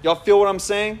 Y'all feel what I'm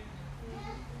saying?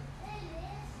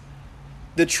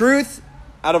 The truth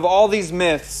out of all these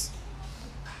myths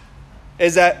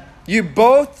is that you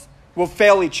both will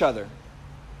fail each other.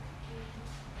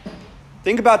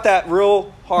 Think about that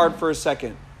real hard for a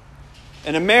second.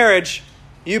 In a marriage,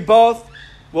 you both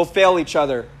will fail each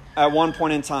other at one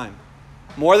point in time.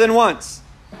 More than once.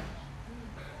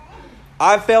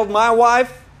 I've failed my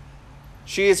wife.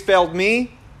 She has failed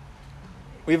me.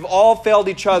 We've all failed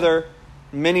each other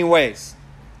in many ways.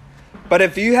 But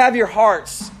if you have your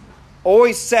hearts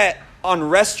always set on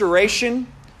restoration.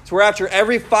 It's where after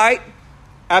every fight,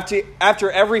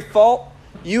 after every fault,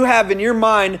 you have in your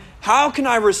mind, how can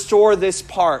I restore this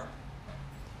part?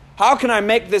 How can I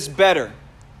make this better?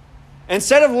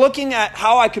 Instead of looking at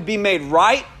how I could be made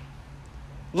right,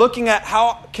 looking at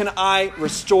how can I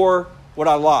restore what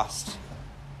I lost.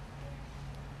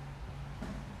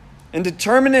 And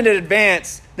determine in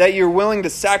advance that you're willing to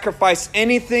sacrifice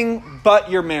anything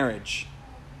but your marriage.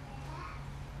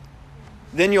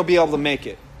 Then you'll be able to make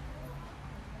it.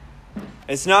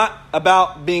 It's not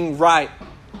about being right.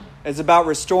 It's about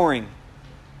restoring.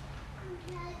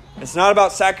 It's not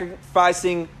about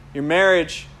sacrificing your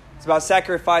marriage. It's about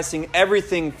sacrificing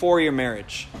everything for your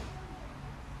marriage.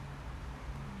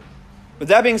 With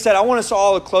that being said, I want us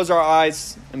all to close our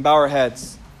eyes and bow our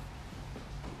heads.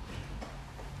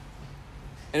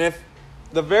 And if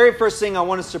the very first thing I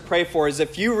want us to pray for is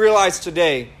if you realize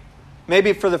today,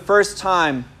 maybe for the first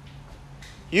time,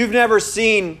 you've never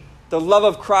seen the love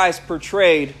of Christ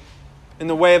portrayed in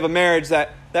the way of a marriage,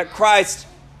 that Christ,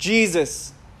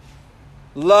 Jesus,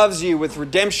 loves you with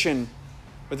redemption,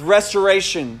 with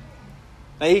restoration,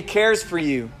 that He cares for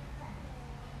you.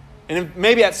 And if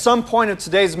maybe at some point of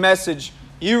today's message,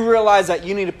 you realize that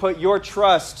you need to put your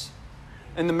trust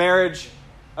in the marriage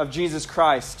of Jesus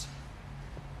Christ,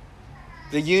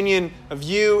 the union of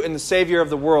you and the Savior of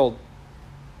the world.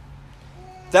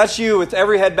 If that's you, with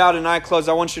every head bowed and eye closed,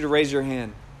 I want you to raise your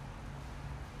hand.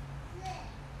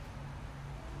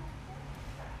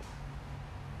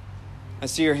 I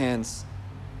see your hands.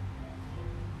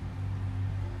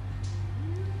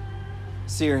 I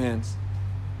see your hands.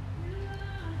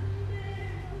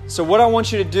 So what I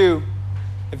want you to do,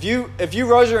 if you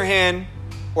rose your hand,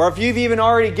 or if you've even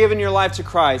already given your life to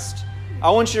Christ,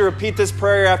 I want you to repeat this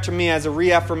prayer after me as a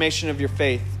reaffirmation of your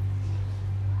faith.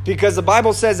 Because the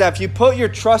Bible says that if you put your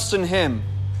trust in Him,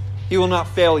 He will not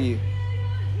fail you.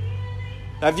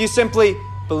 Now, if you simply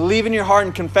believe in your heart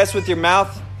and confess with your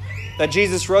mouth that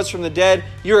Jesus rose from the dead,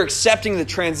 you're accepting the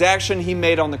transaction He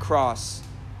made on the cross.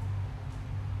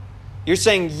 You're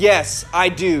saying, yes, I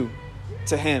do,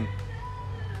 to Him.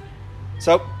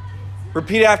 So,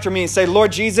 repeat after me and say,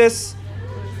 Lord Jesus,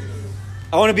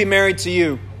 I want to be married to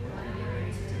You.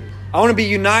 I want to be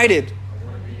united.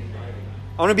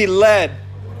 I want to be led.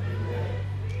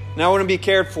 And I want to be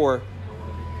cared for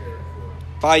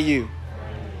by You.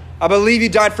 I believe You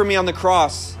died for me on the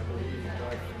cross.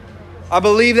 I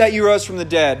believe that You rose from the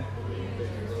dead.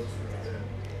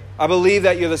 I believe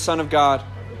that You're the Son of God.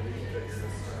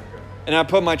 And I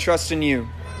put my trust in You.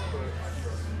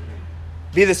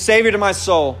 Be the Savior to my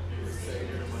soul.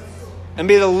 And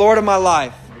be the Lord of my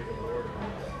life.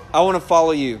 I want to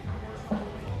follow You.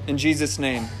 In Jesus'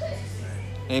 name,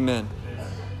 amen.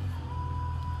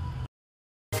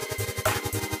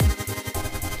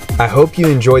 I hope you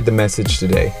enjoyed the message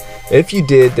today. If you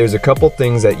did, there's a couple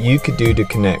things that you could do to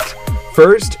connect.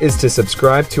 First is to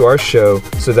subscribe to our show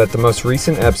so that the most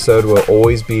recent episode will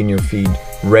always be in your feed,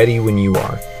 ready when you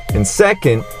are. And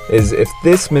second is if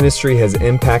this ministry has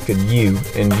impacted you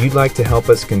and you'd like to help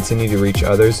us continue to reach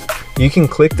others, you can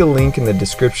click the link in the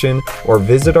description or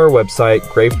visit our website,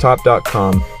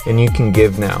 gravetop.com, and you can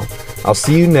give now. I'll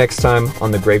see you next time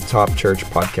on the Gravetop Church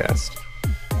podcast.